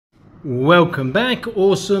Welcome back,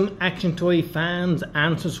 awesome action toy fans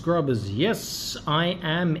and subscribers. Yes, I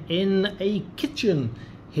am in a kitchen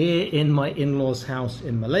here in my in-laws house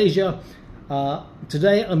in Malaysia.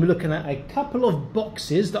 Today I'm looking at a couple of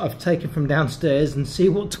boxes that I've taken from downstairs and see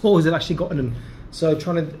what toys I've actually got in them. So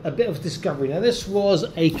trying a bit of discovery. Now this was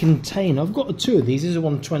a container. I've got two of these. This is a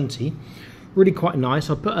 120, really quite nice.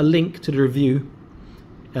 I'll put a link to the review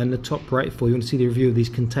in the top right for you want to see the review of these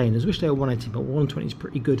containers. Wish they were 180, but 120 is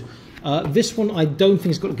pretty good. This one I don't think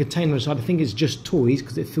it's got a container inside. I think it's just toys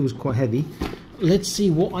because it feels quite heavy. Let's see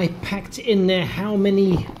what I packed in there. How long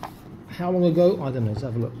ago? I don't know. Let's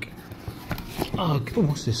have a look. Oh,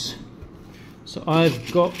 what's this? So I've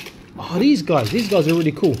got these guys. These guys are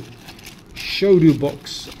really cool. Sodo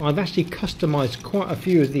box. I've actually customized quite a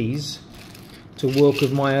few of these to work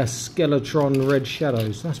with my Skeletron red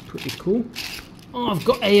shadows. That's pretty cool. Oh, I've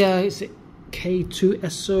got a is it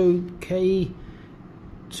K2SO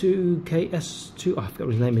K2KS2? I forgot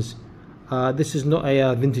what his name is. This is not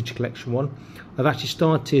a vintage collection one. I've actually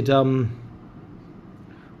started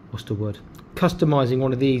what's the word? Customizing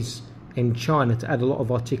one of these in China to add a lot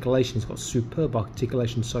of articulation. It's got superb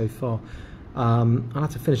articulation so far. I'll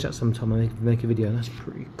have to finish that sometime and make a video. That's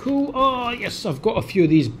pretty cool. Oh yes, I've got a few of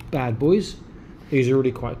these bad boys. These are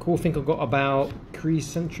really quite cool. I think I've got about 3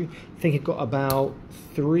 century. I think I've got about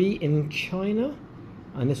 3 in China.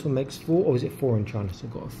 And this one makes 4, or is it 4 in China? So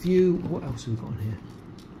I've got a few. What else have we got on here?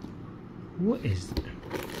 What is that?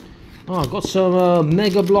 Oh, I've got some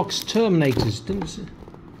Mega Bloks Terminators.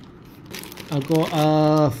 I've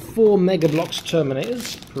got 4 Mega Bloks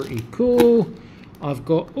Terminators. Pretty cool. I've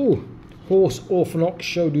got, Horse Orphanox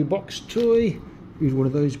Sodo box toy. Used one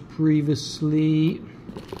of those previously.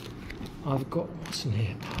 I've got, what's in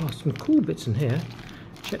here? Oh, some cool bits in here.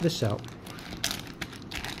 Check this out.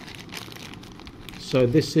 So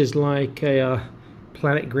this is like a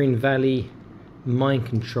Planet Green Valley mind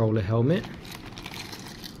controller helmet.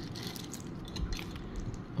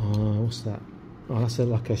 What's that? Oh, that's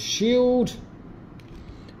like a shield.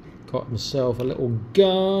 Got myself a little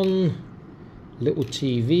gun, little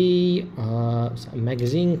TV, a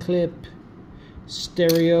magazine clip,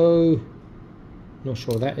 stereo, not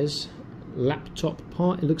sure what that is. Laptop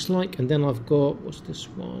part it looks like. And then I've got, what's this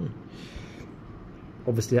one?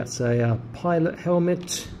 Obviously that's a pilot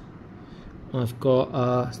helmet. I've got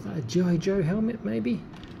is that a G.I. Joe helmet maybe?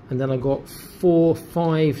 And then I've got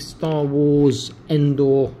 5 Star Wars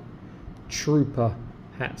Endor Trooper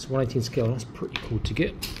hats, 1/18 scale. That's pretty cool to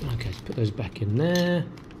get. Okay, let's put those back in there.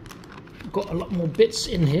 I've got a lot more bits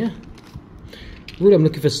in here. Really, I'm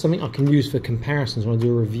looking for something I can use for comparisons when I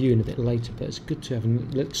do a review in a bit later, but it's good to have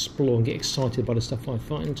a explore and get excited by the stuff I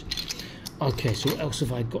find. Okay, so what else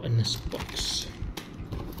have I got in this box?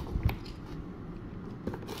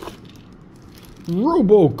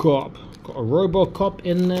 RoboCop. Got a RoboCop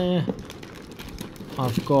in there.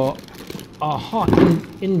 I've got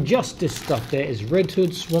Injustice stuff there. Is Red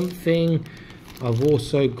Hood, Swamp Thing. I've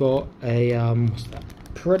also got a what's that?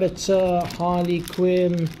 Predator, Harley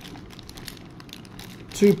Quinn.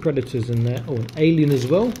 2 Predators in there. Oh, an Alien as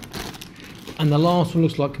well. And the last one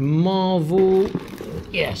looks like Marvel.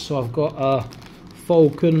 Yeah, so I've got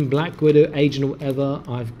Falcon, Black Widow, Agent or whatever.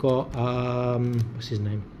 I've got what's his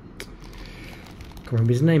name? Can't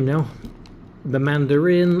remember his name now. The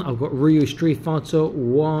Mandarin. I've got Ryu Street Fighter.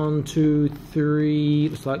 1, 2, 3.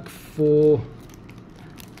 Looks like 4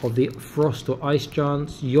 of the Frost or Ice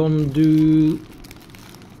Giants. Yondu.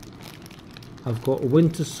 I've got a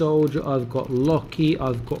Winter Soldier, I've got Loki,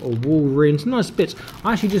 I've got a Wolverine. Some nice bits.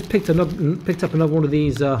 I actually just picked up another one of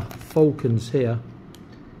these Falcons here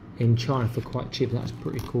in China for quite cheap. That's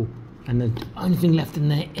pretty cool. And the only thing left in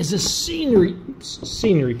there is a scenery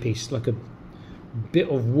piece, like a bit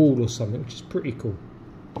of wall or something, which is pretty cool.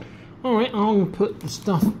 Alright, I'm going to put the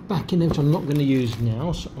stuff back in there, which I'm not going to use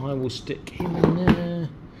now. So I will stick him in there.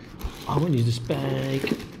 I won't use this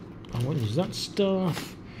bag. I won't use that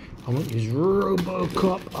stuff. I won't use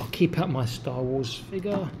RoboCop. I'll keep out my Star Wars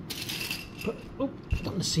figure. Put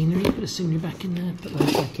on the scenery. Put the scenery back in there. Put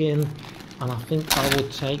those back in. And I think I will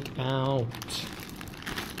take out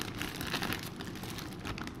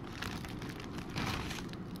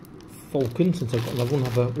Falcon, since I've got another one.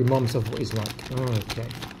 I'll remind myself what he's like. Okay.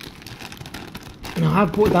 Now I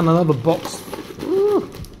have brought down another box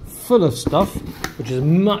full of stuff, which is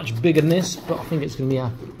much bigger than this, but I think it's going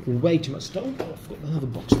to be way too much stuff. Oh, I've got another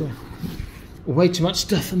box there. Way too much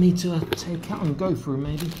stuff for me to take out and go through,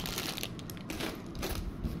 maybe.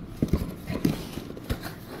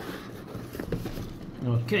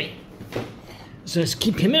 Okay, so let's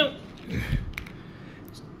keep him out.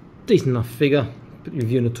 Decent enough figure. Put the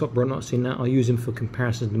review in the top row, not seen that. I'll use him for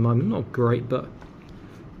comparisons at the moment. Not great, but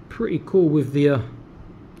pretty cool with the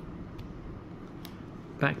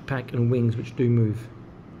backpack and wings, which do move.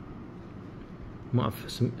 Might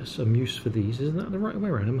have some use for these. Isn't that the right way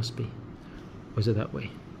around? It must be. Or is it that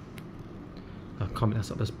way? I can't be,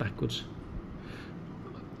 that's backwards.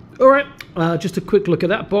 Alright, just a quick look at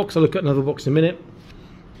that box. I'll look at another box in a minute.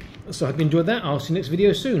 So I hope you enjoyed that. I'll see you next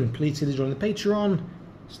video soon. Please consider joining the Patreon.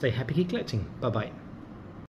 Stay happy, keep collecting. Bye bye.